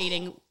that we're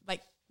eating, like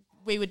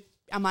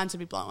our minds would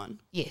be blown.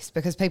 Yes,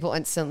 because people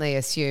instantly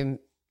assume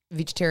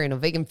vegetarian or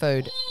vegan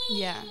food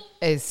Yeah.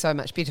 is so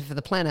much better for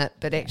the planet,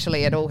 but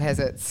actually it all has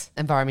its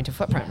environmental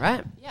footprint,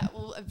 right? Yeah,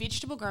 well,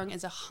 vegetable growing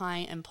is a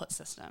high input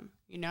system,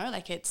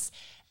 like it's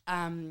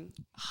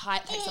high,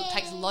 it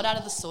takes a lot out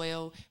of the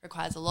soil,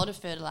 requires a lot of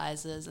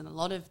fertilizers and a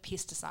lot of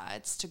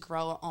pesticides to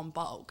grow it on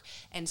bulk.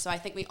 And so I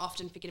think we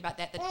often forget about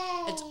that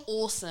it's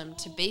awesome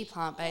to be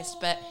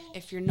plant-based, but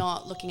if you're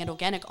not looking at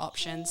organic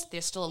options,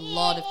 there's still a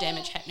lot of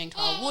damage happening to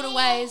our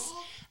waterways.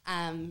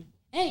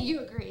 Hey, you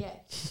agree,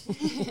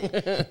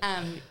 yeah.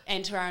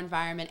 And to our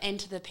environment and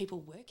to the people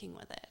working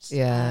with it.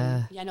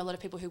 Yeah. I know a lot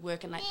of people who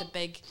work in like the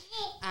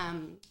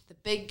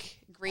big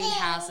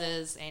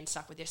greenhouses and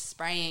stuff where they're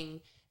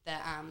spraying the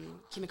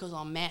chemicals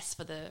en masse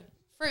for the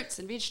fruits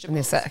and vegetables. And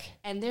they're sick.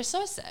 And they're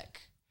so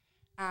sick.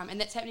 And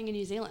that's happening in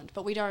New Zealand,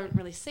 but we don't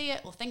really see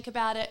it or think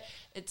about it.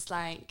 It's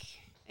like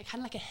kind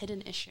of like a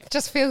hidden issue. It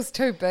just feels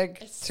too big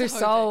It's to so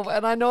solve, big.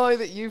 and I know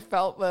that you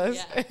felt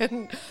this, Yeah.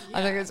 and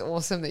I think it's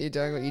awesome that you're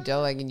doing what you're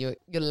doing, and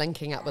you're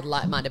linking up with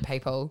like-minded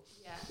people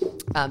in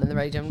the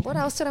region. What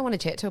else did I want to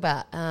chat to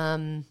about?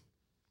 All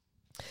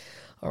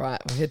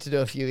right, we had to do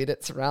a few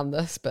edits around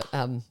this, but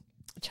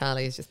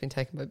Charlie has just been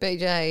taken by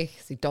BJ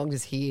because he donged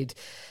his head.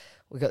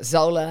 We got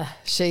Zola.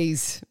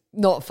 She's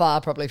not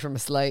far probably from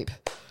asleep,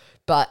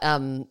 but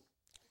I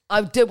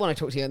did want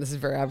to talk to you, and this is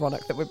very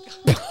ironic that we're...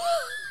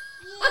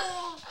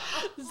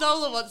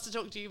 Zola wants to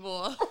talk to you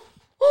more.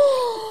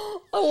 I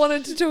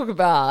wanted to talk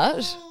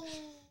about...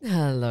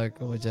 Hello,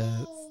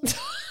 gorgeous.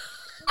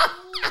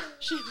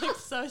 She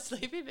looks so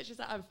sleepy, but she's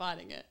like, I'm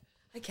fighting it.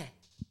 Okay,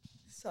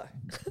 so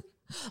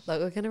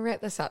look, we're going to wrap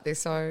this up. There's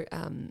so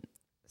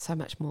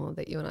much more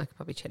that you and I could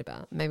probably chat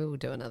about. Maybe we'll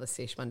do another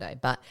sesh one day.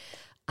 But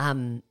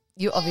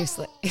you're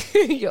obviously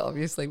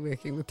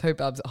working with two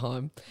bubs at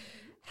home.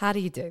 How do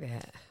you do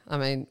that? I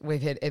mean,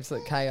 we've had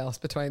absolute chaos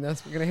between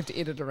this. We're going to have to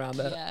edit around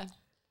it. Yeah.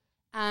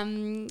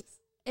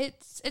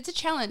 It's a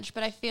challenge,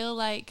 but I feel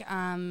like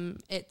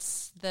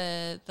it's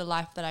the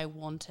life that I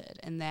wanted,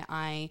 and that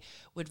I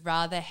would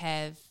rather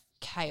have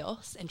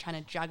chaos and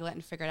trying to juggle it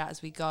and figure it out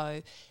as we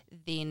go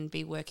than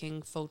be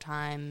working full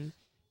time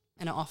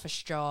in an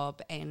office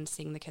job and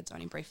seeing the kids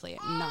only briefly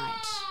at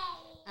night.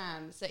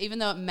 So even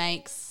though it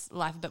makes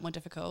life a bit more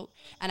difficult,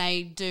 and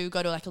I do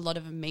go to like a lot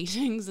of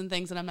meetings and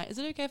things, and I'm like, is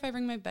it okay if I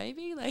bring my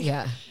baby? Like,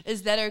 Yeah.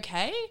 is that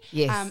okay?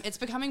 Yes. It's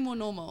becoming more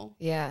normal.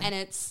 Yeah.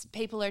 And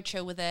people are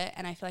chill with it,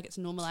 and I feel like it's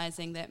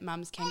normalizing that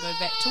mums can go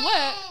back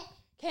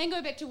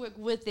to work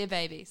with their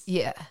babies.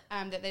 Yeah.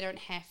 That they don't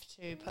have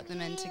to put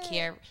them into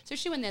care,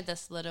 especially when they're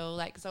this little.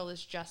 Like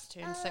Zola's just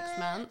turned 6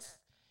 months,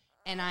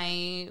 and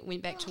I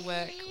went back to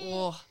work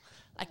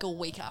like a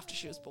week after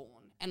she was born.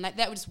 And like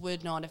that just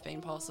would not have been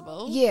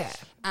possible. Yeah.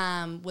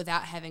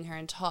 Without having her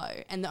in tow.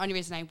 And the only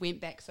reason I went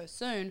back so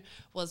soon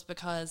was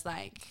because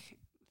like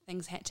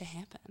things had to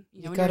happen.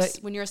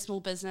 When you're a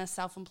small business,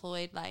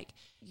 self-employed, like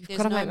there's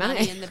gotta no make money.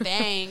 money in the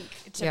bank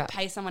to Yeah.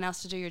 pay someone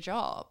else to do your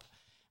job.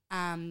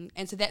 And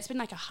so that's been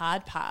like a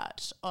hard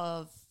part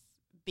of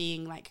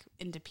being like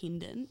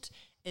independent,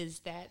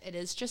 is that it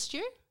is just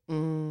you.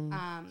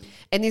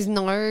 And there's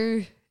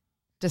no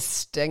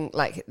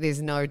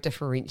there's no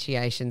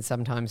differentiation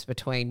sometimes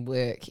between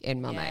work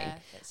and mummy. Yeah,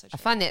 that's so I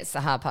true. find that's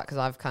the hard part because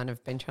I've kind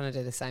of been trying to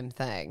do the same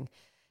thing.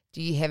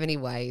 Do you have any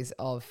ways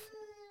of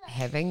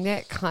having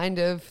that kind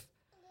of,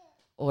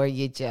 or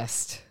you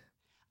just...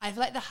 I feel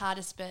like the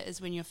hardest bit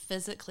is when you're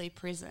physically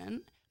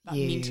present but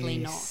mentally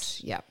not.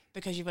 Yeah.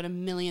 Because you've got a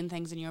million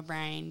things in your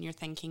brain. You're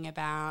thinking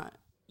about,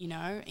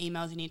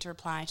 emails you need to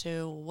reply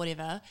to or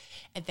whatever,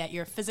 and that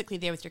you're physically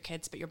there with your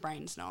kids but your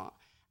brain's not.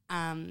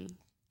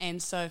 And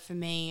so for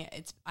me,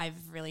 I've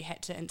really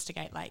had to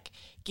instigate like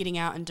getting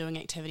out and doing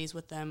activities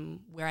with them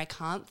where I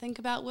can't think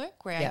about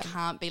work, where I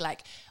can't be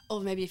like, oh,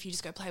 maybe if you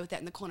just go play with that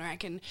in the corner, I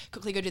can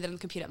quickly go do that on the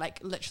computer, like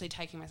literally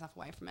taking myself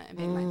away from it and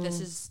being like, this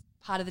is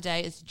part of the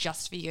day is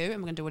just for you.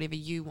 I'm going to do whatever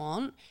you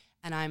want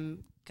and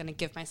I'm going to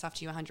give myself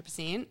to you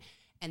 100%.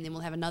 And then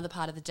we'll have another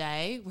part of the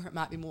day where it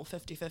might be more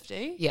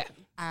 50-50. Yeah.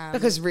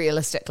 Because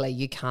realistically,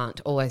 you can't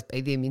always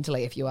be there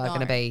mentally if you are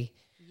going to be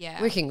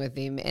working with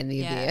them and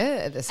they're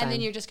there at the same. And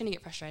then you're just going to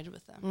get frustrated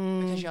with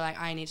them because you're like,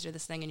 I need to do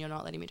this thing and you're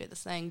not letting me do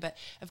this thing. But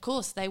of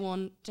course, they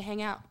want to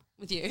hang out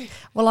with you.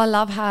 Well, I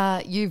love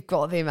how you've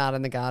got them out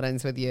in the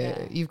gardens with you.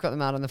 Yeah. You've got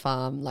them out on the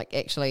farm. Like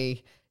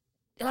actually,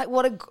 like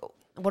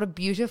what a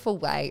beautiful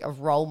way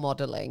of role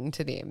modeling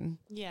to them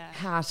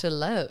how to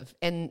live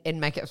and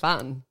make it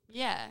fun.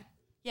 Yeah.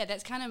 Yeah,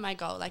 that's kind of my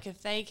goal. Like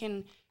if they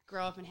can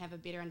grow up and have a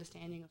better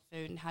understanding of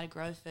food and how to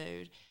grow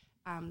food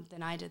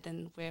than I did,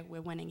 then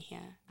we're winning here.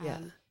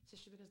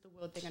 Especially because the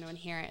world they're going to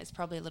inherit is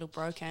probably a little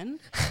broken.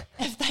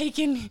 If they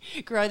can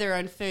grow their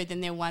own food, then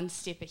they're one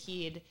step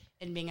ahead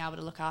in being able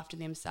to look after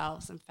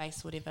themselves and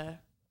face whatever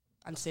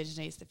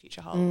uncertainties the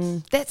future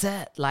holds. That's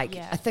it. Like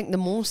I think the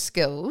more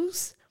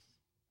skills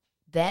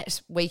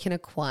that we can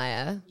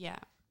acquire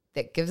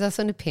that gives us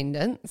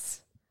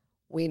independence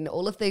when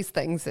all of these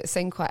things that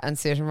seem quite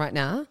uncertain right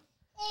now,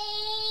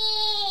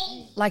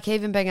 like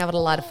even being able to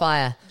light a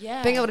fire,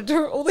 being able to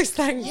do all these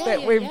things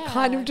that we've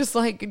kind of just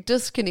like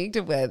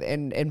disconnected with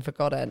and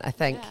forgotten, I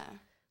think,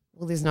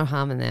 well, there's no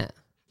harm in that.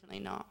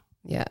 Definitely not.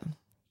 Yeah.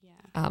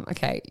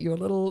 Okay, your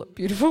little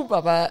beautiful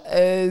Bubba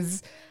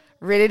is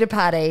ready to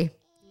party.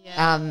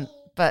 Yeah.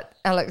 But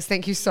Alex,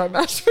 thank you so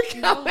much for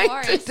coming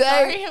today.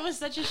 Sorry, it was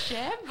such a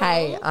shambles.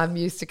 Hey, I'm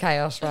used to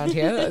chaos around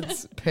here.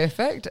 It's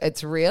perfect.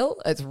 It's real.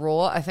 It's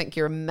raw. I think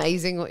you're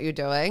amazing what you're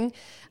doing.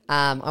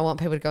 I want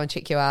people to go and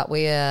check you out.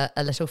 We're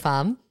a little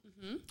farm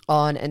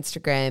on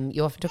Instagram.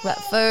 You often talk about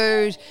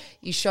food.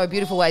 You show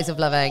beautiful ways of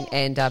living.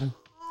 And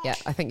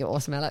I think you're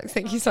awesome, Alex.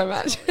 Thank you so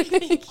much.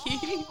 Thank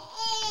you.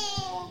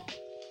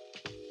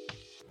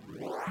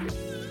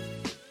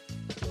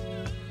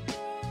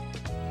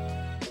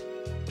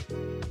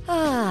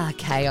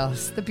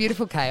 Chaos. The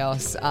beautiful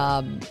chaos.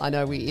 I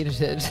know we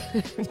edited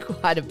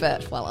quite a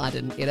bit. Well, I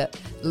didn't edit.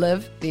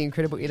 Liv, the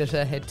incredible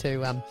editor, had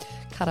to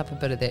cut up a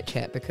bit of that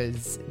chat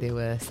because there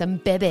were some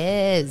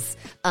babies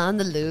on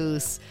the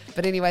loose.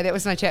 But anyway, that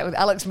was my chat with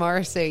Alex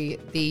Morrissey,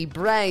 the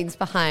brains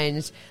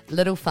behind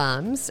Little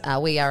Farms.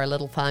 We are a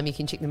little farm. You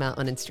can check them out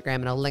on Instagram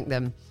and I'll link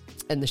them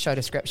in the show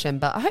description.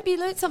 But I hope you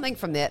learned something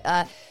from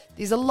that.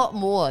 There's a lot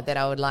more that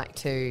I would like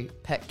to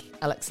pick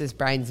Alex's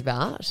brains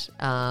about.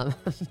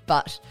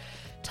 But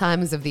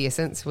time is of the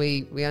essence.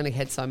 We only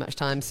had so much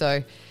time.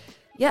 So,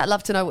 yeah, I'd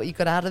love to know what you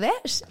got out of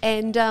that.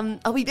 And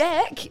I'll be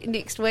back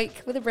next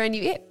week with a brand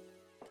new ep.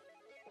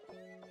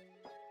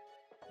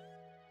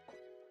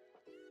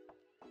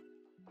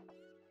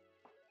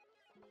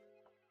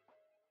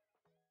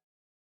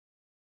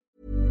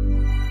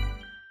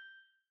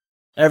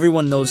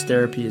 Everyone knows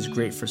therapy is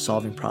great for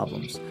solving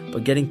problems,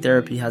 but getting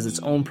therapy has its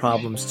own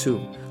problems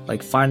too,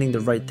 like finding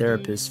the right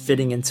therapist,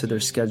 fitting into their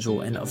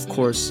schedule, and of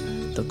course,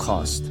 the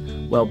cost.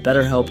 Well,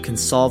 BetterHelp can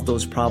solve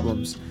those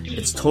problems.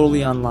 It's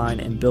totally online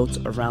and built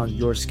around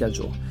your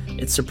schedule.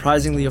 It's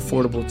surprisingly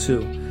affordable too.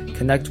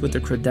 Connect with a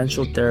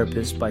credentialed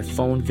therapist by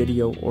phone,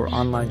 video, or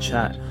online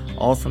chat,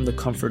 all from the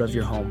comfort of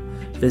your home.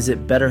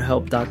 Visit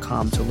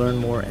BetterHelp.com to learn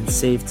more and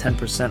save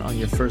 10% on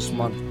your first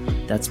month.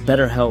 That's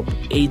BetterHelp,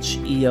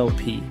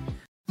 H-E-L-P.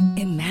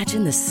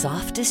 Imagine the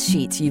softest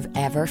sheets you've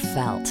ever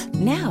felt.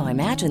 Now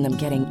imagine them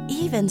getting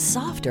even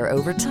softer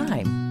over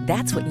time.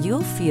 That's what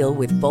you'll feel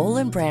with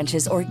Boll &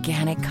 Branch's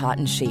organic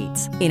cotton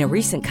sheets. In a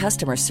recent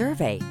customer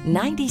survey,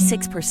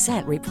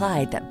 96%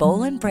 replied that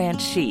Boll &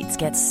 Branch sheets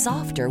get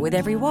softer with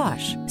every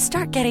wash.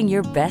 Start getting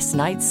your best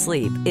night's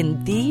sleep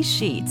in these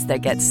sheets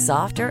that get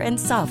softer and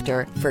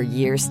softer for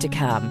years to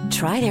come.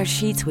 Try their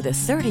sheets with a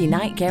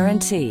 30-night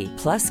guarantee.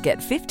 Plus, get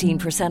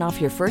 15%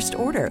 off your first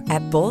order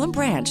at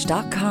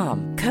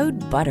bollandbranch.com. Code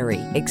BUTTERY.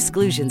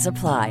 Exclusions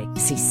apply.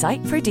 See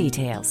site for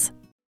details.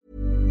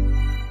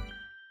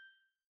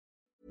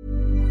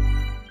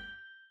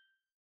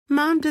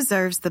 Mom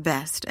deserves the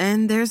best,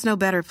 and there's no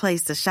better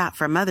place to shop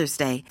for Mother's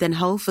Day than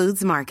Whole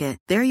Foods Market.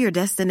 They're your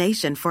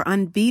destination for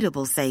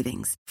unbeatable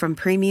savings, from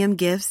premium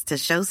gifts to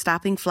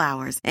show-stopping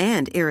flowers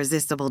and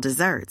irresistible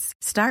desserts.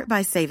 Start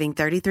by saving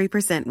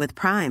 33% with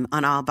Prime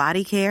on all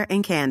body care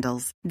and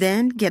candles.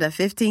 Then get a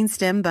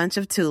 15-stem bunch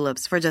of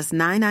tulips for just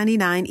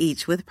 $9.99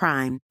 each with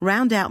Prime.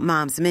 Round out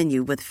Mom's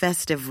menu with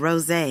festive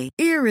rosé,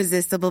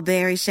 irresistible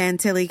berry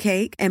chantilly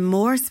cake, and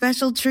more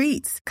special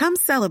treats. Come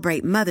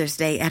celebrate Mother's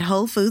Day at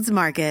Whole Foods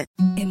Market.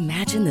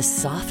 Imagine the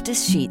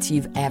softest sheets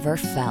you've ever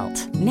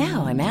felt.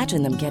 Now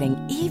imagine them getting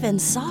even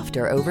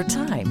softer over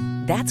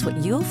time. That's what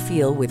you'll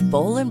feel with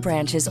Boll &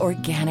 Branch's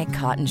organic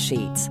cotton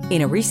sheets.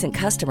 In a recent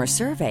customer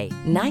survey,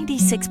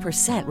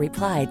 96%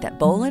 replied that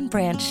Boll &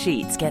 Branch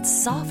sheets get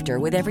softer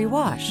with every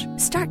wash.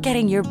 Start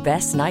getting your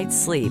best night's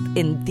sleep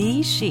in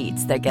these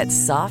sheets that get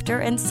softer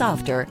and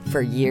softer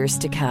for years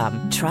to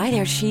come. Try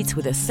their sheets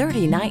with a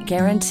 30-night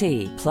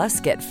guarantee. Plus,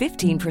 get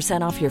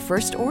 15% off your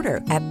first order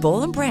at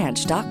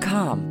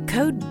bollandbranch.com.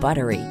 Code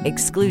BUTTERY.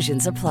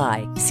 Exclusions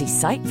apply. See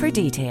site for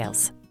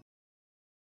details.